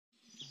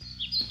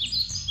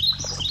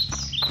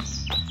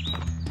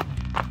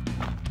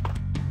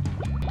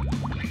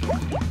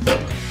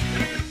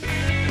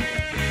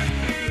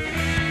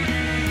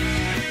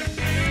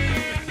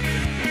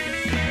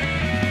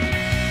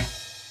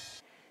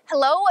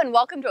and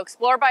welcome to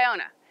Explore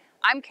Baiona.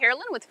 I'm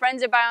Carolyn with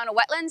Friends of Baiona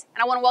Wetlands,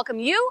 and I want to welcome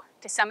you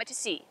to Summit to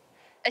Sea,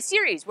 a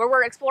series where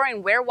we're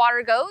exploring where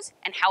water goes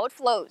and how it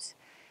flows.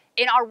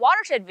 In our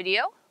watershed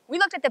video, we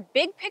looked at the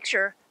big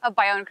picture of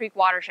Baiona Creek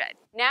watershed.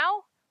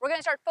 Now, we're going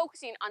to start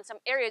focusing on some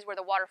areas where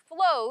the water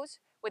flows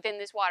within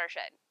this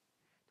watershed.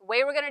 The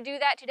way we're going to do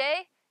that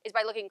today is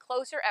by looking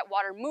closer at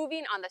water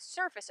moving on the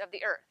surface of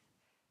the earth.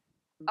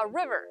 A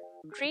river,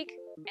 creek,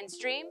 and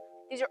stream,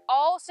 these are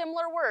all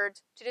similar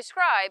words to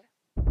describe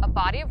a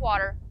body of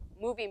water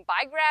moving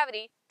by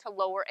gravity to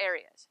lower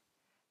areas.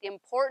 The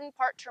important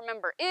part to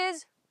remember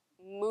is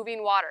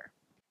moving water.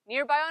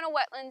 Near Baiona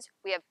Wetlands,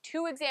 we have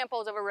two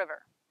examples of a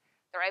river: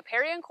 the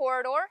riparian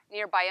corridor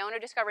near Baiona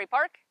Discovery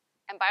Park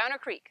and Baiona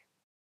Creek.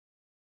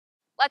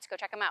 Let's go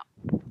check them out.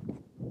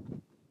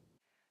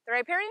 The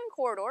riparian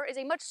corridor is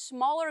a much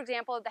smaller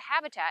example of the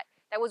habitat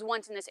that was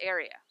once in this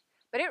area,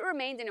 but it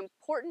remains an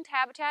important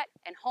habitat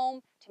and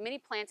home to many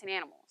plants and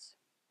animals.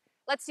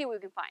 Let's see what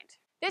we can find.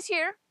 This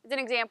here is an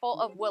example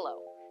of willow.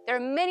 There are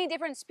many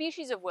different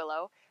species of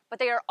willow, but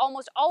they are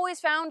almost always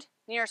found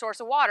near a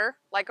source of water,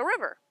 like a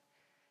river.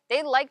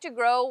 They like to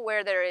grow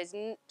where there is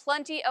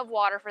plenty of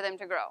water for them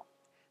to grow.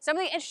 Some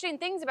of the interesting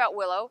things about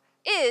willow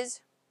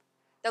is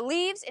the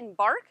leaves and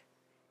bark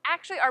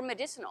actually are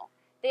medicinal.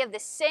 They have the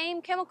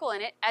same chemical in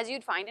it as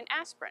you'd find in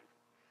aspirin.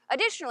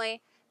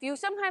 Additionally, if you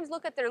sometimes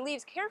look at their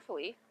leaves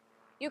carefully,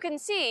 you can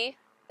see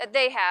that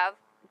they have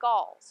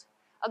galls.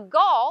 A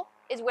gall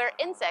is where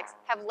insects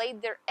have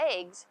laid their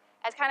eggs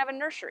as kind of a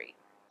nursery.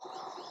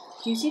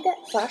 Do you see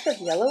that flash of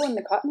yellow in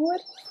the cottonwood?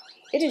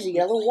 It is a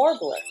yellow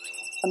warbler,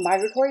 a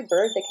migratory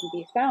bird that can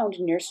be found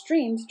near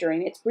streams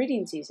during its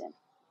breeding season.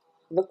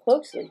 Look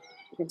closely.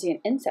 You can see an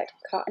insect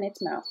caught in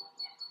its mouth.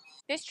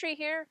 This tree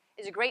here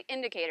is a great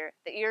indicator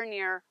that you're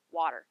near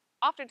water,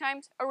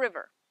 oftentimes a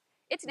river.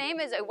 Its name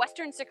is a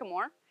western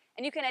sycamore,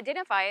 and you can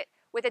identify it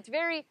with its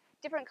very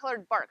different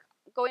colored bark,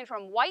 going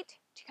from white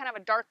to kind of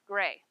a dark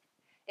gray.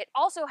 It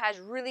also has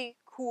really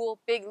cool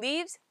big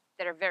leaves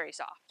that are very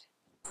soft.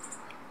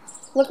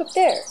 Look up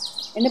there,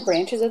 in the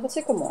branches of the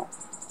sycamore.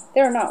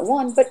 There are not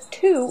one, but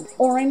two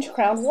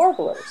orange-crowned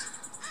warblers.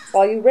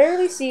 While you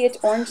rarely see its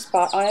orange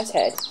spot on its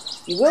head,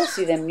 you will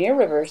see them near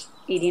rivers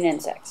eating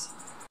insects.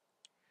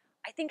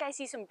 I think I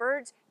see some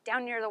birds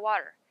down near the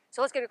water,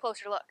 so let's get a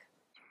closer look.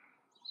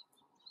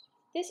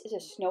 This is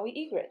a snowy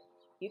egret.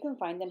 You can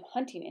find them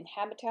hunting in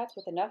habitats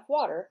with enough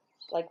water,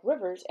 like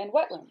rivers and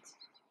wetlands.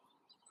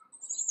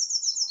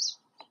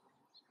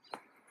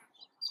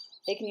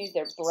 They can use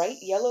their bright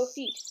yellow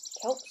feet to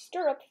help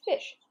stir up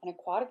fish and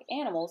aquatic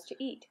animals to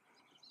eat.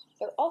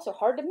 They're also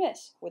hard to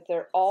miss with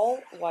their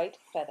all-white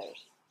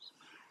feathers.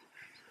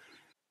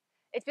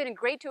 It's been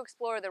great to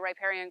explore the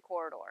riparian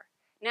corridor.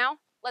 Now,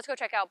 let's go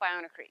check out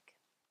Baiona Creek.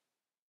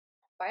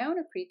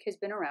 Baiona Creek has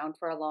been around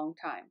for a long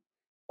time.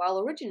 While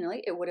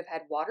originally it would have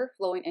had water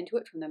flowing into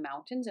it from the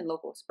mountains and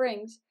local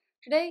springs,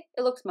 today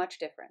it looks much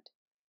different.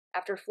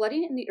 After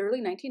flooding in the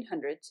early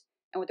 1900s,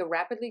 and with a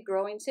rapidly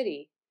growing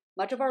city,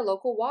 much of our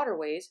local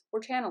waterways were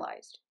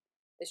channelized.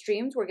 The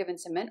streams were given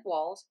cement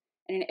walls,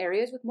 and in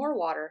areas with more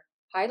water,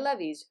 high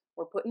levees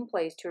were put in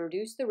place to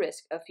reduce the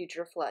risk of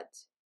future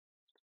floods.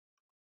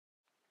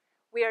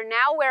 We are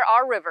now where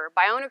our river,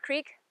 Baiona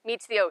Creek,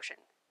 meets the ocean.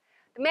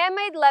 The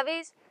man-made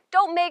levees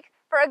don't make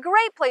for a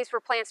great place for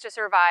plants to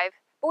survive,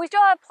 but we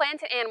still have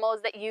plants and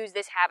animals that use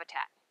this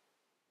habitat.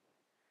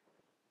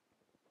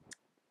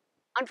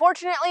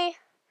 Unfortunately,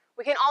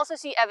 we can also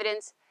see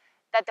evidence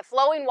that the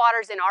flowing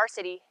waters in our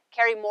city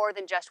carry more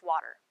than just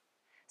water.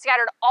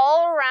 Scattered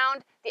all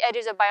around the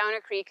edges of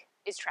Baiona Creek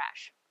is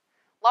trash.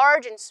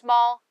 Large and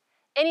small,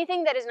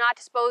 anything that is not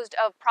disposed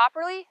of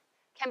properly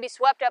can be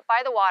swept up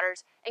by the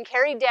waters and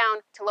carried down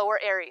to lower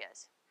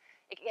areas.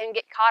 It can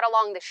get caught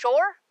along the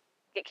shore,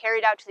 get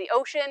carried out to the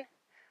ocean,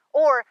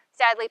 or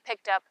sadly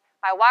picked up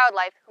by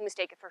wildlife who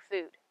mistake it for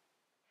food.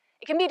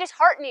 It can be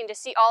disheartening to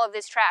see all of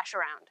this trash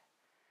around,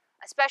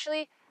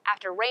 especially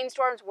after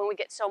rainstorms when we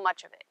get so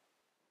much of it.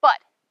 But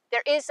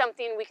there is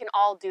something we can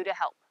all do to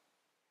help.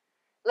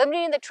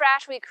 Limiting the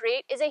trash we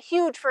create is a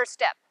huge first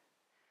step.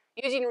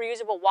 Using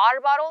reusable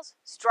water bottles,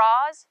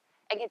 straws,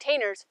 and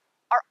containers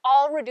are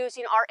all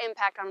reducing our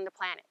impact on the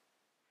planet.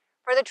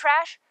 For the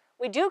trash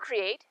we do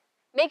create,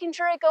 making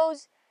sure it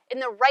goes in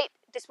the right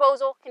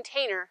disposal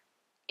container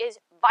is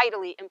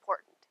vitally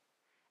important.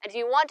 And if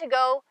you want to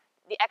go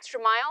the extra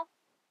mile,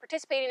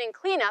 participating in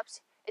cleanups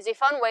is a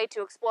fun way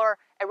to explore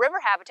a river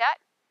habitat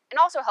and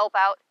also help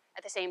out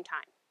at the same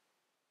time.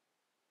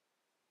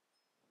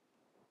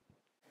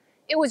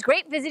 It was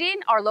great visiting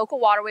our local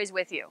waterways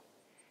with you.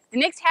 The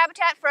next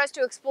habitat for us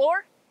to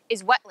explore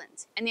is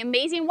wetlands and the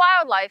amazing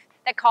wildlife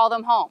that call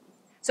them home.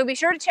 So be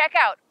sure to check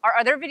out our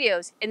other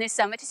videos in this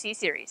Summit to Sea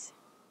series.